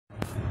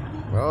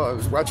Well, I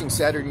was watching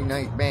Saturday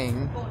Night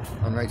Bang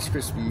on Rice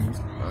Krispies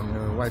on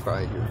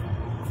Wi-Fi here.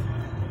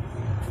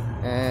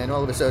 And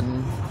all of a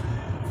sudden,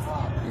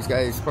 these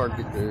guys parked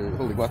at the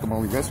Holy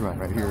Guacamole restaurant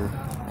right here.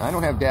 I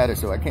don't have data,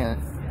 so I can't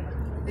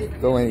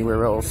go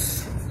anywhere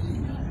else.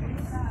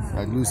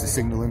 I'd lose the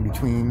signal in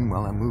between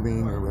while I'm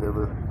moving or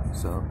whatever.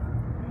 So,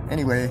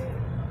 anyway,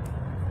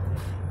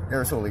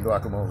 there's Holy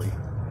Guacamole.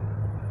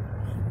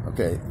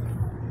 Okay,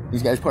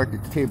 these guys parked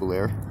at the table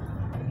there.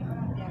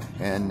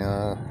 And,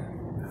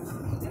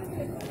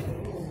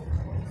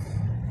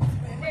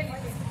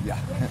 yeah,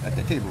 at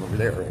the table over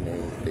there, and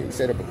they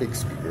set up a big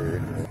speaker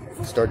and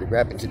started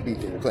rapping to the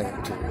beat they were playing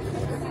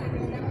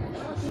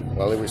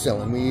while they were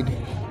selling weed.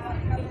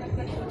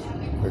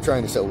 They're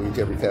trying to sell weed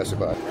to every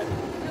passerby.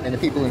 And the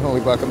people in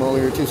Holy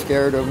Guacamole are too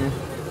scared of them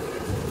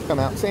to come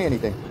out and say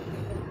anything.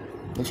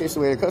 They chased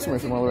away the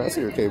customers from all the rest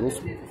of their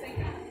tables. They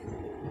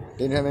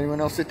didn't have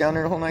anyone else sit down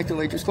there the whole night till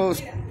they just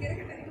closed.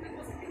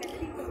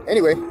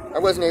 Anyway, I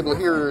wasn't able to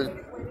hear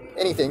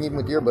anything, even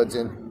with the earbuds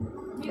in,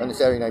 on the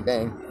Saturday Night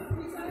Bang.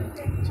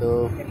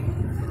 So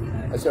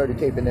I started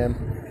taping them,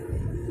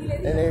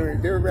 and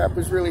their rap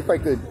was really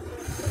quite good.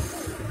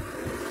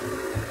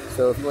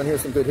 So if you want to hear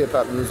some good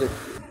hip-hop music,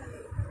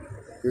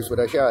 here's what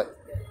I shot.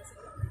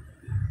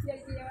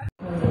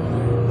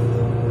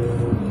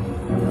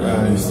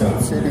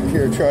 Sitting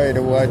here trying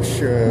to watch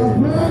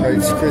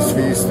Rice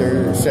Krispies,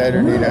 their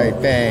Saturday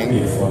Night Bang,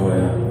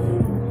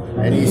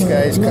 and these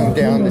guys come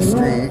down the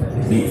street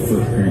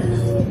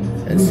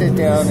and sit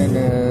down in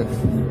a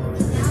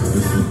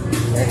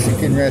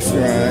Mexican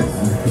restaurant.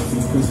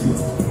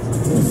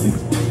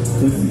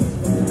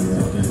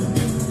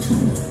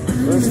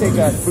 First they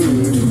got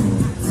food,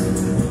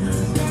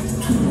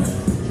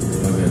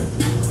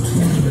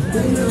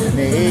 and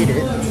they ate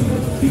it.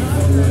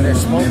 They're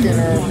smoking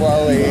herb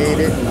while they ate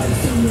it,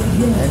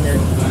 and they're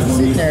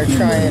sitting there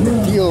trying to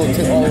deal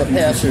to all the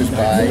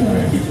passers-by.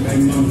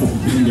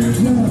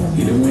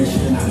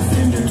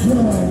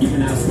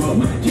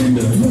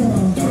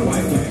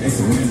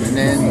 And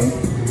then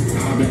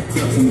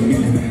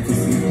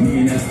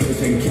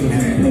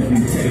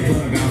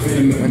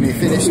when they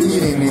finished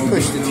eating, they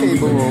pushed the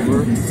table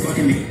over,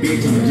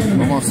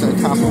 almost on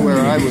top of where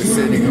I was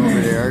sitting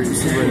over there. You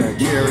see where that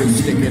chair is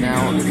sticking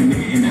out. It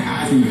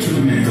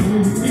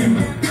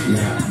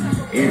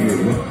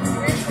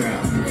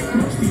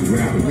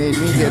made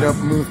me get up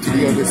and move to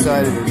the other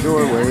side of the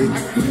doorway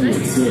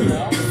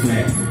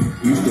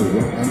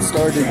and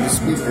started the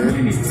speaker.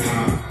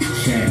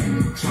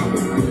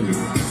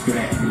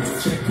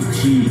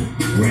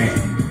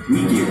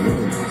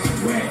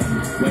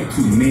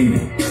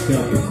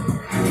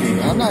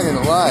 I'm not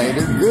gonna lie,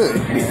 they're good.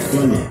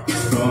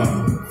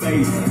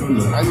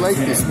 I like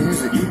this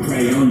music.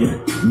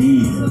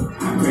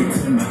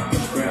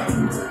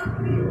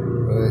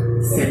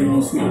 Say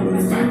won't smoke,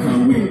 if I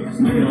come with it.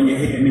 Money on your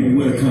head, nigga,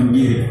 will come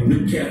get it.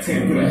 Look cat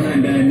tap, put a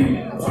hand down in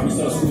it. Probably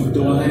so smooth,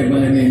 throw 100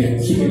 behind in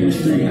it. She in the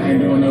street, I ain't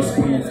doing no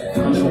squints. I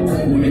don't know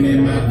women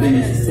in my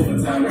business. Super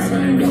time rap, I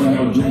ain't doing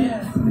no dreams.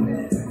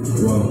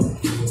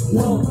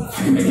 Whoa, I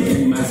can make it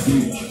in my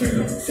sleep.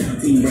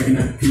 17 breaking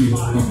out the P.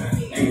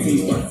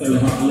 18 start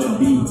selling hard little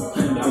B.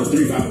 $100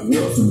 3 if I could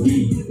work some D.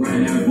 Right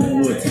now,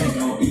 Glenwood tank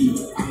on E.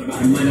 All about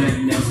the money, I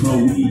ain't never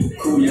smoke weed.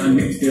 Cool young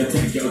niggas still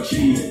take your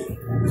cheese.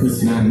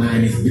 Pussy not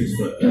mine, it's bitch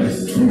for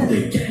us.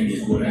 The gang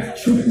is what I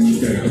trust.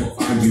 Don't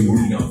argue,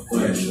 we don't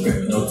fuss.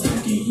 No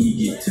talking, he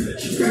get to the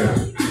trap.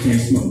 I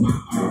can't smoke my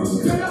arms,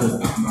 cause all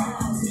my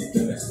arms is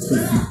dust.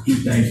 Pussy, he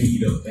think he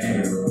the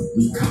better.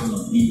 We call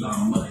him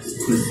Elon Musk.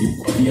 Pussy,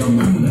 he on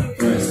my blood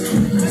first.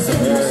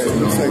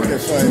 Looks like they're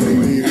finally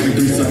leaving.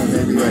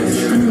 Maybe right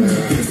here.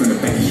 From the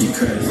back, he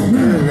cuts.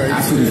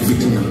 I see the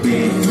bitch in the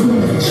bed.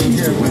 She's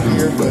here with the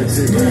earbuds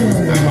in.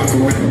 I walk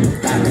around with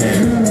that head.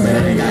 But I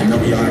ain't got no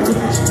yard.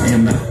 In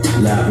my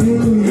lap,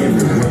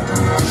 everywhere.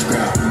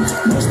 Scrap,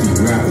 mostly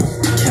rappers.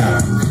 Cap,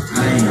 I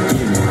ain't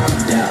giving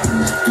doubt.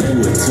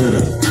 Glenwood to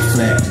the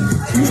flat.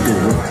 Used to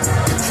work,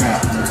 trap.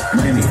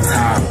 Money,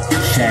 top,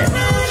 shack.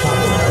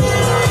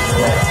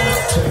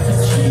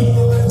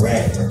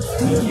 Rat,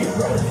 we get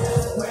rolling.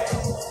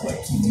 Way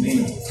too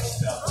many.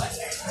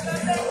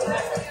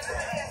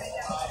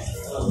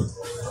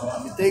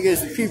 The thing is,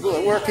 the people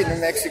that work in the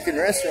Mexican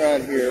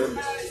restaurant here,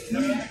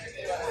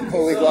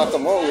 Holy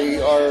Guacamole,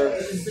 are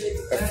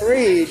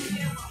afraid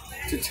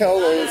to tell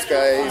those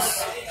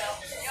guys,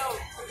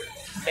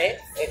 hey,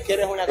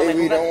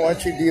 we don't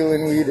want you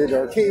dealing weed at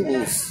our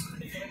tables.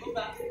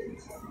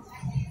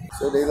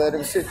 So they let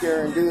them sit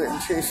there and do it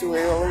and chase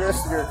away all the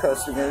rest of their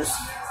customers.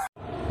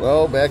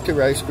 Well, back to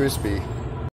Rice Krispie.